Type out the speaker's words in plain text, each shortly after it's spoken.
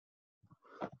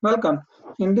Welcome.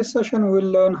 In this session, we'll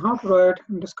learn how to write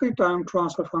discrete time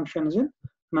transfer functions in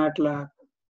Matlab.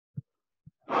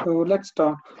 So let's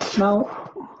start.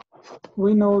 Now,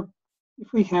 we know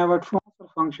if we have a transfer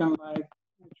function like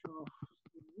h of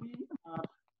v,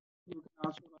 you can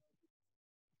also write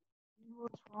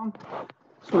inverse form.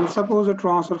 So suppose a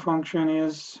transfer function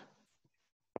is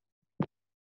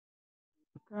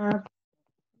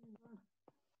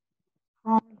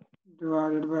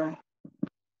divided by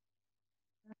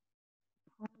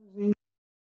z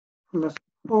plus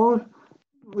 4.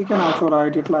 We can also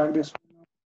write it like this.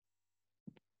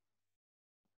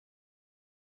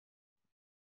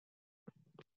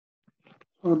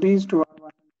 So these two are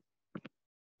one.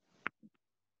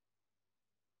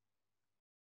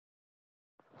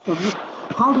 So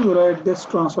how do you write this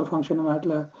transfer function in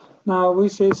Matlab? Now we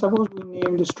say, suppose we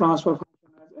name this transfer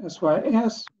function as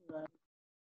sys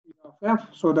of f.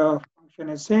 So the function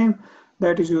is same.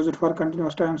 That is used for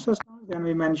continuous time systems. Then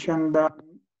we mention the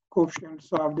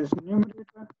coefficients of this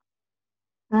numerator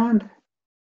and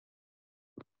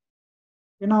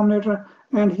denominator.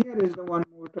 And here is the one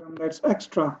more term that's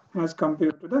extra as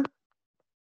compared to the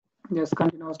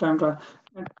continuous time trial.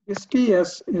 And this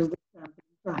TS is the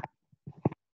sampling time.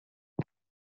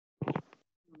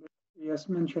 TS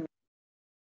mentioned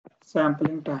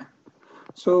sampling time.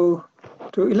 So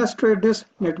to illustrate this,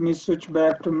 let me switch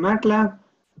back to MATLAB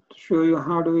to show you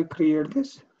how do we create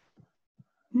this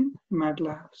in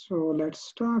MATLAB. So let's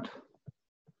start.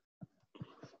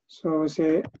 So we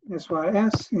say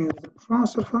sys is the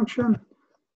transfer function.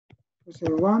 We say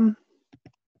 1,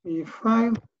 3,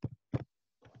 5,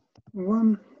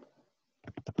 1,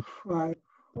 5,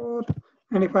 4.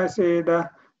 And if I say the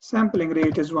sampling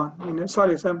rate is 1,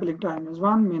 sampling time is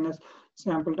 1, means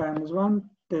sample time is 1,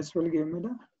 this will give me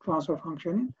the transfer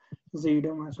function in Z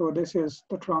domain. So this is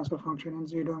the transfer function in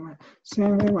Z domain.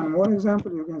 Same way, one more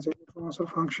example, you can say the transfer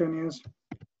function is,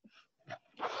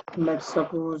 let's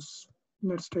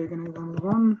take an example,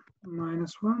 1,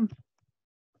 minus 1,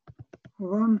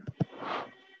 1,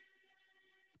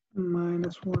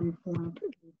 minus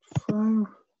 1.85,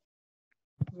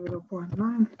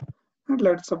 0.9, and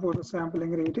let's suppose the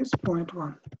sampling rate is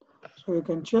 0.1. So you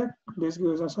can check, this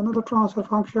gives us another transfer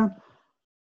function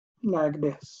like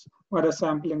this, where the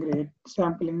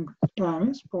sampling time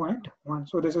is 0.1.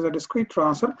 So this is a discrete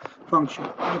transfer function.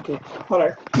 Okay, all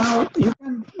right. Now you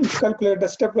can calculate the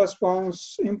step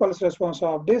response, impulse response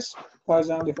of this. For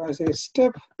example, if I say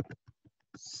step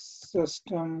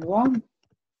system 1,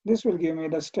 this will give me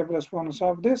the step response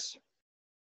of this.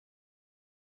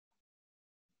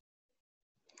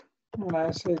 And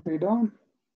I say it down.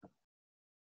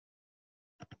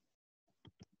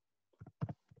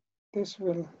 This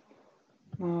will,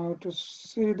 now to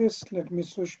see this, let me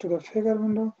switch to the figure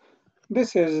window.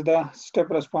 This is the step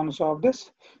response of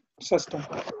this system.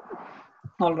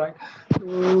 All right.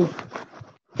 To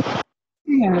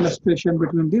see an illustration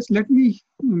between this, let me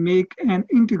make an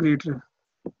integrator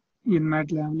in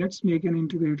MATLAB. Let's make an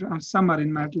integrator or summer in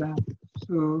MATLAB.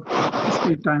 So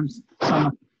discrete times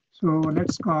summer. So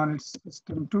let's call it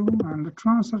system 2, and the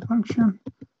transfer function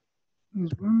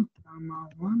is 1, comma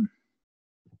 1,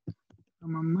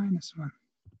 comma minus 1.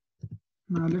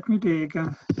 Now let me take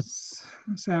a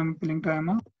sampling time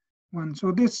of 1.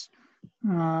 So this,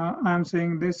 I'm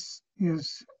saying this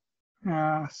is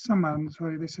summer.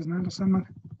 Sorry, this is not a summer.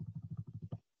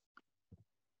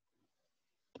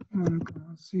 1,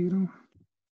 0.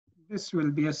 This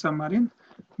will be a summer in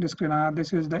discrete.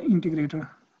 This is the integrator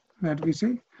that we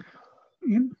say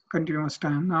in continuous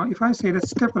time. Now, if I say the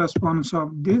step response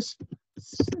of this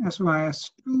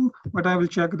sys2, but I will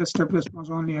check the step response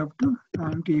only up to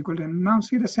time t equal to n. Now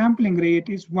see the sampling rate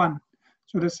is 1.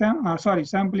 So the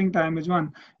sampling time is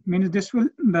 1. Means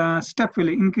the step will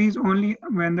increase only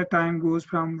when the time goes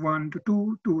from 1 to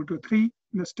 2, 2 to 3.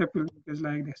 The step will increase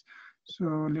like this. So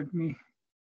let me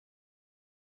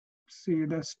see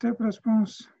the step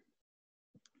response.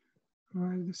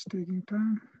 Why is this taking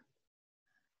time?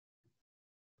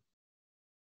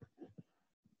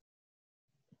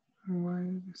 Why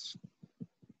is this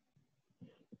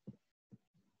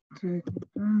taking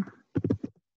time?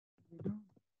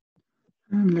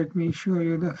 And let me show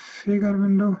you the figure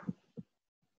window.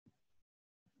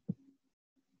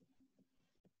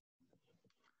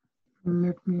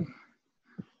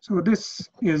 So this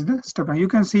is the step. You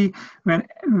can see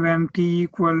when t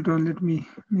equal to, let me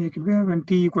make it there, when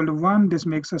t equal to 1, this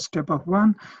makes a step of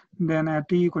 1. Then at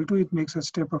t equal to, it makes a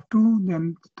step of 2.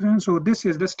 Then 3. So this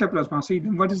is the step response. See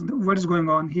what is going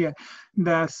on here.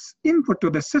 The input to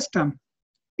the system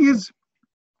is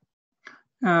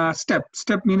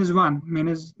Step means one,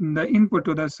 means the input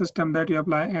to the system that you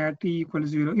apply at t equals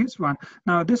 0 is 1.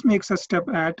 Now this makes a step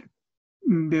at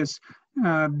this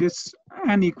this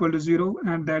n equal to 0,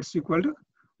 and that's equal to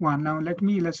 1. Now let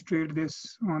me illustrate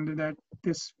this on that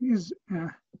this is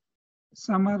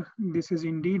summer. This is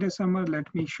indeed a summer. Let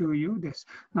me show you this.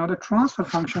 Now the transfer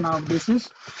function of this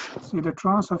is, see, the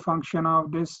transfer function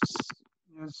of this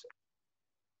is,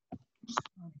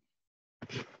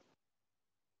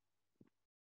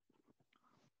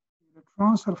 the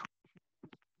transfer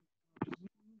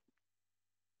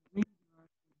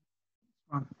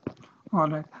function. All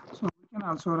right. So we can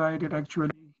also write it actually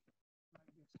like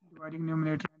this, dividing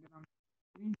numerator and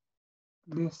denominator.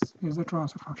 This is the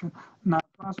transfer function. Now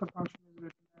transfer function is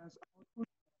written as output.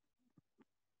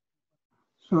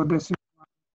 So this is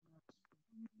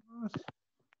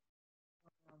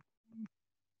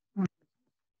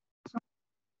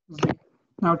z.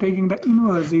 Now taking the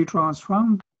inverse z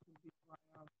transform,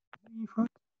 first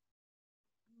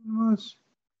inverse.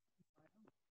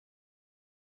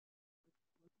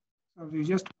 So we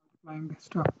just multiplying this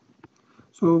stuff.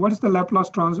 So what is the Laplace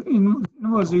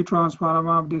inverse z transform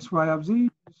of this y of z?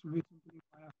 This will be simply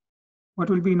y of. What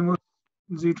will be inverse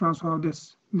z transform of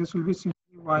this? This will be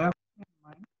simply y of n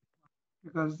minus 1,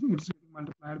 because it's getting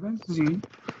multiplied by z,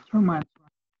 so minus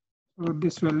 1. So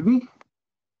this will be,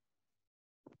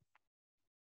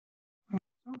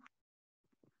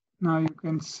 now you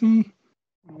can see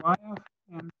y of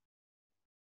n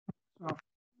of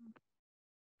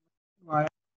y of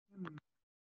n.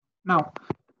 Now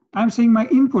I'm saying my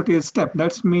input is step.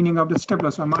 That's meaning of the step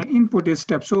plus one. My input is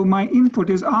step. So my input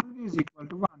is always equal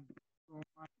to 1. So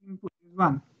my input is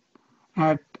 1.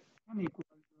 At n equal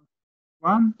to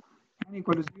 1, n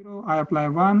equal to 0, I apply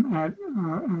 1. At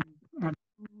 2,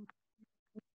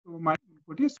 so my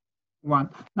input is 1.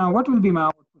 Now what will be my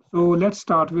output? So let's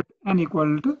start with n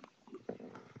equal to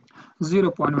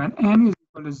 0.1. N is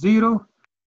equal to 0.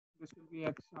 This will be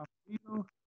x of 0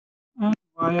 and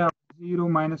y of 0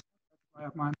 minus y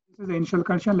of 1. This is the initial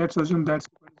condition. Let's assume that's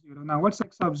equal to 0. Now what's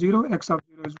x of 0? X of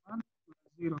 0 is 1 plus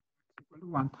 0 is equal to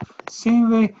 1.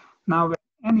 Same way, now when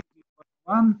n is equal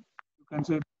to 1, you can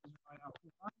say this is y of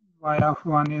 1. Y of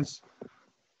 1 is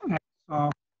x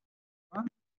of 1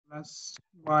 plus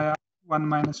y of 1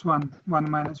 minus 1. 1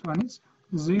 minus 1 is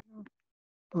 0.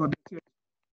 So this is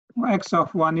x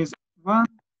of 1 is 1.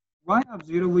 Y of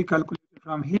 0 we calculated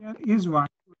from here is 1.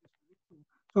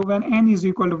 So when n is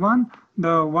equal to 1,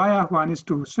 the y of 1 is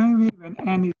 2. So when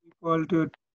n is equal to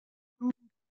 2,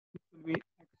 it will be x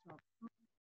of 2,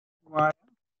 y.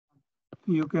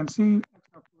 You can see x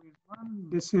of 2 is 1.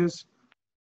 This is 2.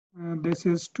 So this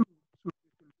will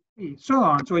be 3. So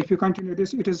on. So if you continue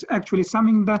this, it is actually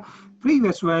summing the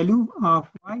previous value of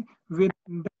y with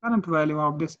the current value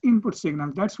of this input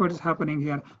signal. That's what is happening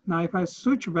here. Now if I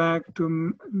switch back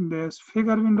to this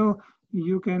figure window,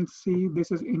 you can see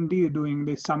this is indeed doing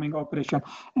this summing operation.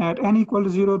 At n equal to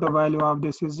 0, the value of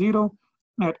this is 0.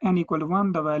 At n equal to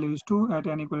 1, the value is 2. At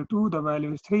n equal to 2, the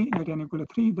value is 3. At n equal to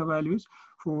 3, the value is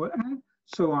 4, and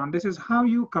so on. This is how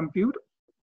you compute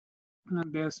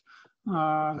this,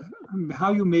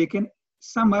 how you make an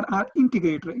summer or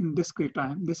integrator in discrete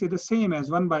time. This is the same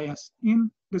as 1 by s in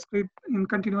discrete in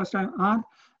continuous time, or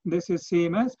this is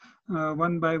same as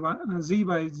 1 by 1 z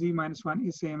by z minus 1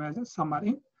 is same as a summer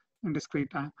in discrete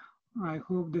time. I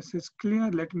hope this is clear.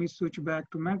 Let me switch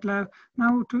back to Matlab.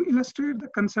 Now to illustrate the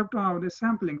concept of the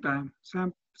sampling time,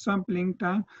 sampling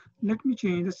time, let me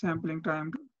change the sampling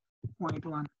time to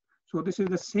 0.1. So this is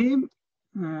the same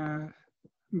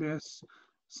this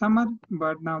summer,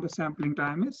 but now the sampling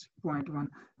time is 0.1.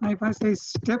 Now if I say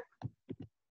step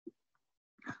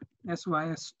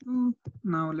sys2,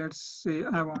 now let's say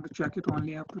I want to check it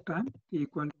only up to time t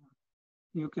equal to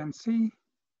 1. You can see,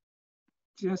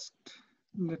 just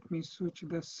let me switch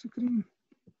the screen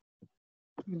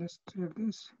to illustrate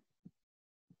this.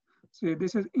 So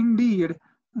this is indeed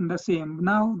the same.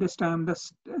 Now this time the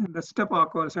step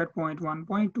occurs at 0.1,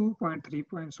 0.2,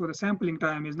 0.3. So the sampling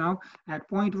time is now at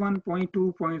 0.1,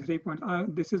 0.2,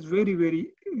 0.3. This is very,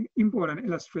 very important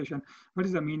illustration. What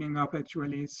is the meaning of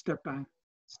actually step time?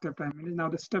 Step time means now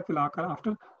the step will occur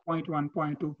after 0.1,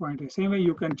 0.2, 0.3. Same way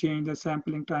you can change the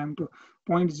sampling time to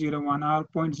 0.01 or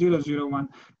 0.001.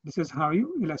 This is how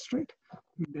you illustrate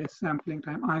this sampling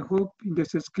time. I hope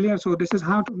this is clear. So this is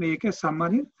how to make a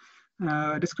summary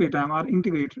discrete time or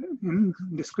integrator in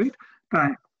discrete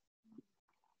time.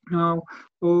 Now,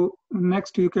 so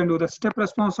next you can do the step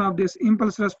response of this,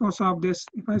 impulse response of this.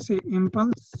 If I say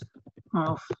impulse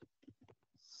of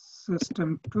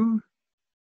system 2,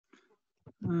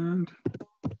 and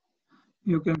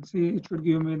you can see it should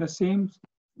give me the same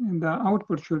And the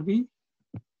output should be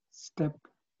step.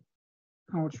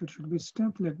 Output should be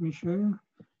step. Let me show you.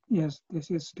 Yes, this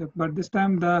is step, but this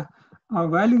time the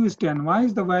value is 10. Why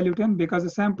is the value 10? Because the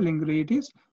sampling rate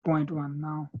is 0.1.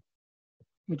 Now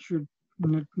it should,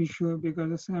 let me show, because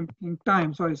the sampling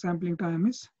time, sampling time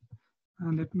is,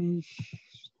 let me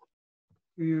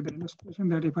give you the illustration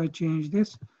that if I change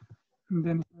this, and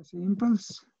then if I say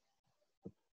impulse,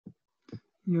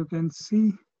 you can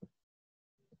see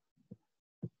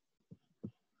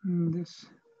this.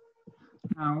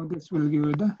 Now this will give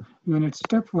you the unit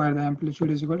step where the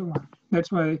amplitude is equal to 1.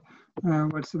 That's why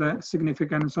what's the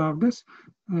significance of this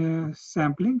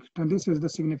sampling? And this is the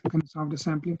significance of the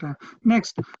sampling time.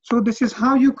 Next, so this is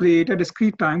how you create a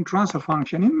discrete time transfer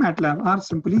function in Matlab, or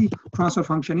simply transfer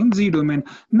function in Z domain.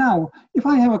 Now, if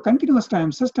I have a continuous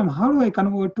time system, how do I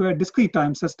convert to a discrete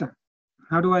time system?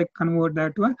 How do I convert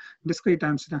that to a discrete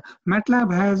time system?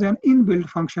 Matlab has an inbuilt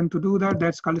function to do that.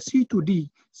 That's called C2D.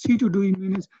 C2D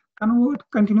means convert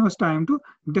continuous time to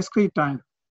discrete time.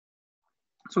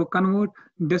 So convert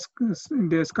this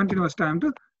continuous time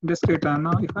to discrete time.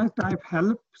 Now, if I type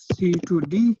help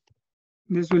C2D,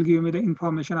 this will give me the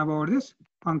information about this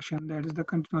function, that is the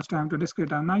continuous time to discrete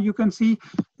time. Now you can see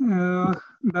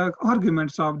the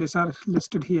arguments of this are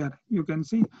listed here. You can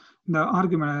see the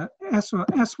argument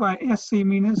SC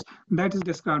means that is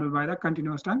described by the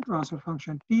continuous time transfer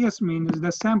function. TS means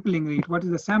the sampling rate. What is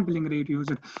the sampling rate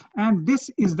used? And this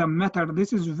is the method.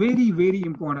 This is very, very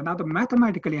important. Now,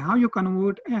 mathematically, how you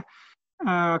convert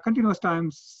continuous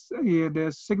times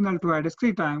the signal to a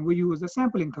discrete time, we use the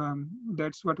sampling term.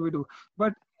 That's what we do.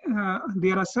 But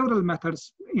there are several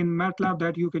methods in Matlab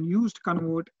that you can use to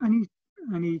convert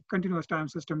any continuous time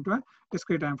system to a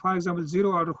discrete time. For example,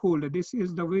 zero order hold. This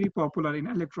is the very popular in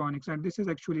electronics, and this is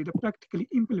actually the practically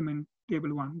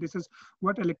implementable one. This is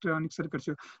what electronic circuits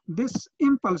do. This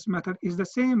impulse method is the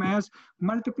same as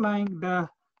multiplying the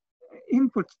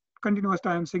input continuous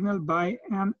time signal by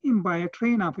a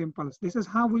train of impulse. This is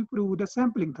how we prove the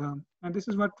sampling theorem, and this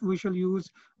is what we shall use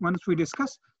once we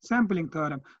discuss sampling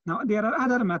theorem. Now there are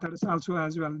other methods also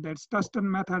as well. That's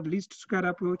Tuston method, least square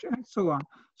approach, and so on.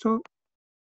 So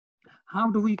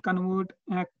how do we convert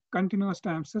a continuous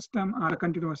time system or a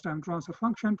continuous time transfer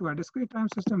function to a discrete time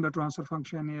system? The transfer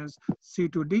function is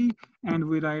C2D, and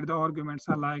we write the arguments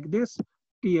are like this.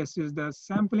 TS is the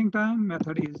sampling time,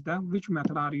 method is the which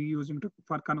method are you using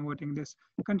for converting this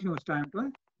continuous time to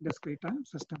a discrete time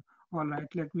system. All right,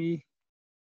 let me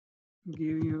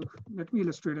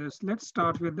illustrate this. Let's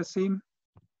start with the same.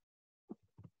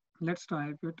 Let's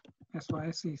type it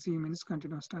SYC. C means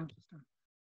continuous time system.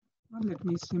 Well, let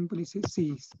me simply say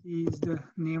C. C is the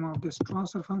name of this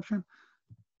transfer function.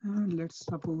 And let's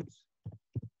suppose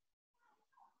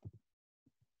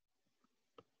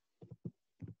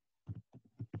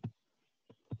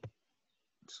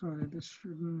sorry, this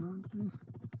should not be.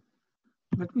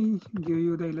 Let me give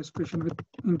you the illustration with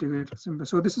integrator symbol.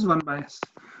 So this is 1/s.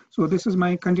 So this is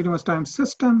my continuous time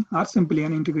system, or simply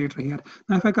an integrator here.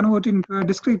 Now if I convert it into a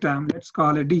discrete time, let's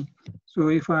call it D. So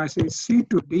if I say C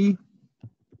to D,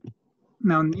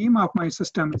 now name of my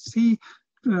system is C.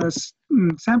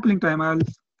 Sampling time I'll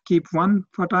keep 1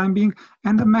 for time being,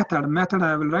 and the method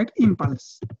I will write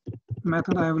impulse.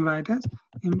 Method I will write as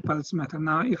impulse method.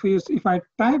 Now if I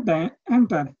type the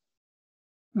enter,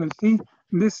 you'll see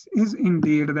this is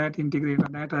indeed that integrator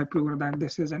that I proved that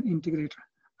this is an integrator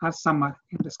or summer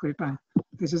in discrete time.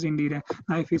 This is indeed a.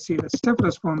 Now if you see the step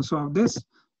response of this,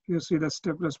 you see the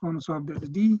step response of this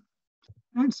D,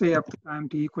 and say up to time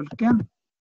t equal to 10.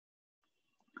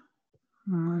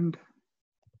 And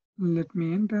let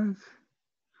me enter.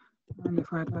 And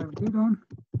if I type D down,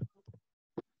 you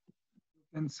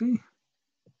can see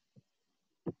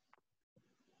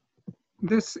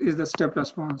this is the step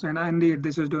response, and indeed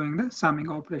this is doing the summing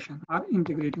operation or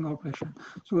integrating operation.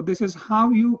 So this is how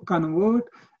you convert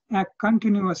a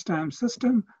continuous time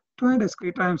system to a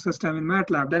discrete time system in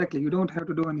Matlab directly. You don't have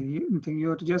to do anything. You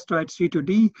have to just write C to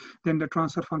D, then the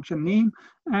transfer function name,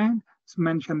 and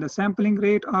mention the sampling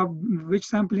rate of which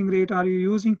sampling rate are you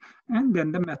using, and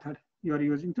then the method you are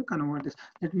using to convert this.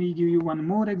 Let me give you one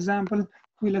more example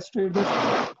to illustrate this.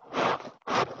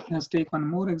 Let's take one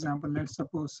more example. Let's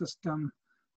suppose system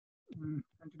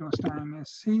continuous time is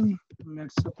C.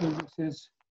 Let's suppose this is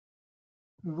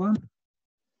 1.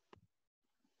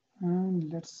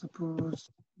 And let's suppose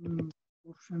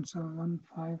options are 1,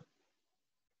 5,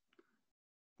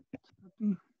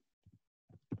 30.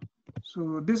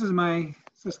 So this is my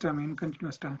system in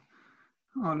continuous time.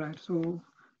 All right. So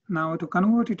now to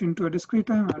convert it into a discrete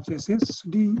time, I'll say this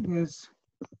D is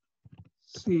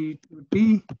C to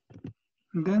D.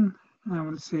 Then I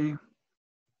will say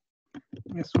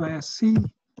SYSC,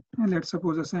 and let's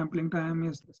suppose the sampling time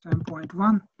is this time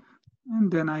 0.1,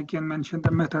 and then I can mention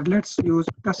the method. Let's use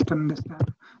custom this time.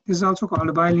 This is also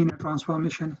called bilinear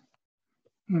transformation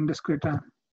in discrete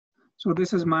time. So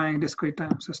this is my discrete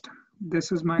time system.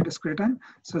 This is my discrete time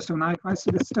system. Now, if I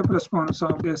see the step response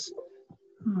of this,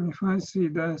 if I see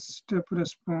the step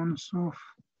response of,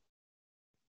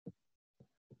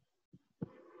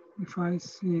 if I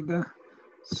see the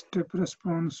step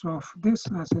response of this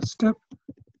as a step,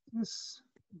 this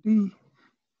D,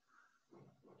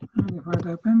 and if I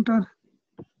type enter,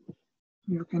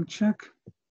 you can check.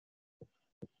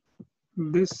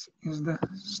 This is the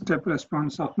step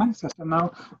response of my system.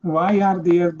 Now, why are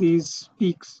there these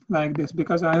peaks like this?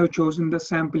 Because I have chosen the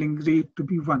sampling rate to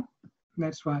be 1.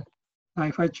 That's why. Now,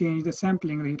 if I change the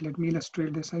sampling rate, let me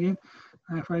illustrate this again.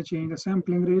 If I change the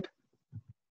sampling rate,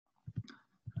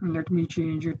 let me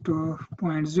change it to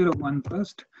 0.01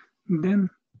 first. Then,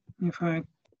 if I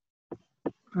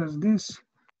press this,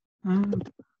 and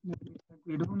let me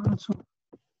read on also.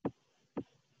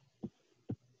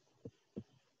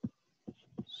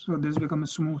 So this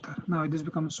becomes smoother. Now this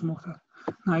becomes smoother.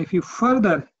 Now if you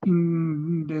further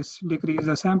in this decrease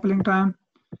the sampling time,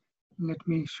 let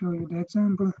me show you the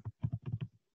example.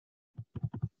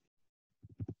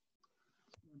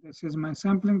 This is my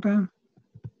sampling time.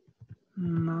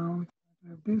 Now I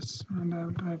have this, and I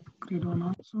will type grid on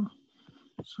also.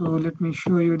 So let me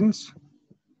show you this.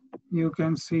 You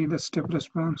can see the step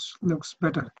response looks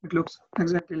better. It looks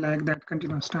exactly like that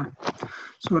continuous time.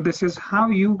 So this is how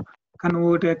you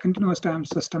convert a continuous time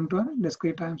system to a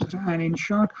discrete time system. And in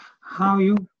short, how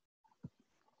you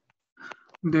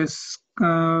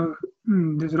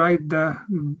write the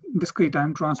discrete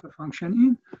time transfer function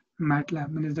in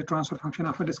Matlab, means the transfer function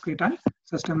of a discrete time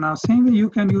system. Now, same way you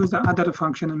can use the other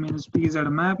function, means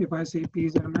pz map. If I say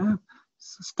pz map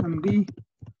system D,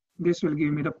 this will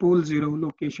give me the pole 0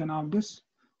 location of this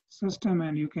system,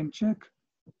 and you can check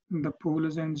the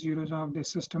poles and zeros of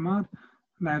this system are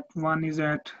that one is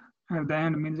at the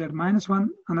end, means at -1,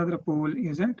 another pole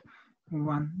is at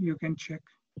 1. You can check,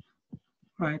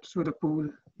 right? So the pole,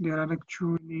 there are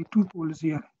actually 2 poles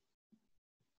here.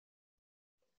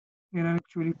 There are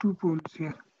actually 2 poles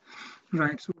here,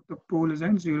 right? So the poles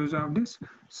and zeros of this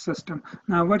system.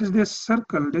 Now, what is this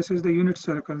circle? This is the unit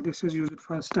circle. This is used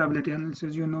for stability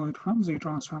analysis. You know it from Z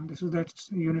transform. This is that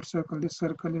unit circle. This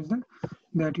circle is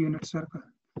that unit circle.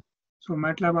 So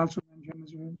MATLAB also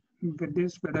mentions with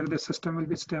this whether the system will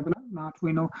be stable or not.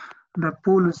 We know the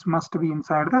poles must be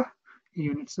inside the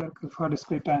unit circle for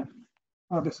discrete time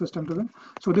for the system to be.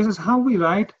 So this is how we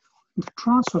write the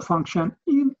transfer function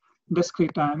in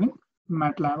discrete time in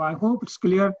MATLAB. I hope it's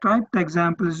clear. Type the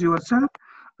examples yourself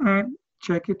and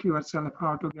check it yourself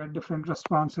how to get different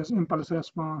responses, impulse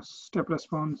response, step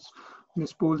response,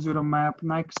 this pole 0 map,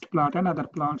 Nyquist plot, and other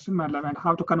plots in MATLAB, and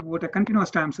how to convert a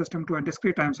continuous time system to a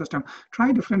discrete time system.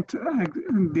 Try different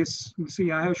this.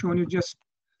 See, I have shown you just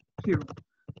few.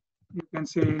 You can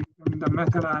say the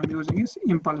method I'm using is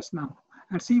impulse now,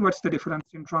 and see what's the difference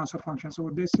in transfer function. So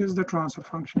this is the transfer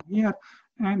function here,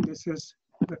 and this is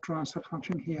the transfer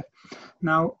function here.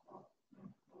 Now,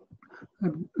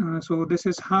 so this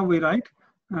is how we write,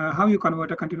 how you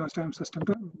convert a continuous time system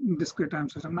to a discrete time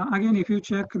system. Now, again, if you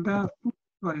check the,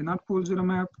 sorry, not pole 0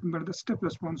 map, but the step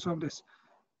response of this.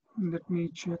 Let me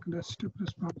check the step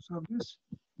response of this.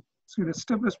 So the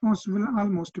step response will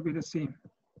almost be the same.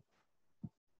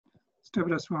 Step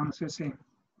response is same.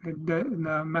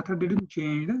 The method didn't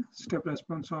change the step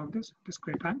response of this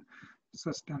discrete time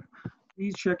system.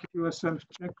 Please check it yourself.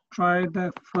 Try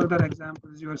the further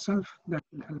examples yourself. That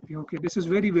will help you. Okay, this is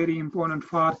very, very important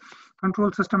for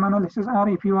control system analysis, or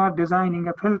if you are designing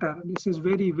a filter, this is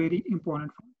very, very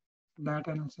important for that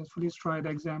analysis. Please try the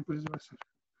examples yourself.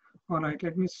 All right,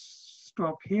 let me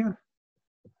stop here.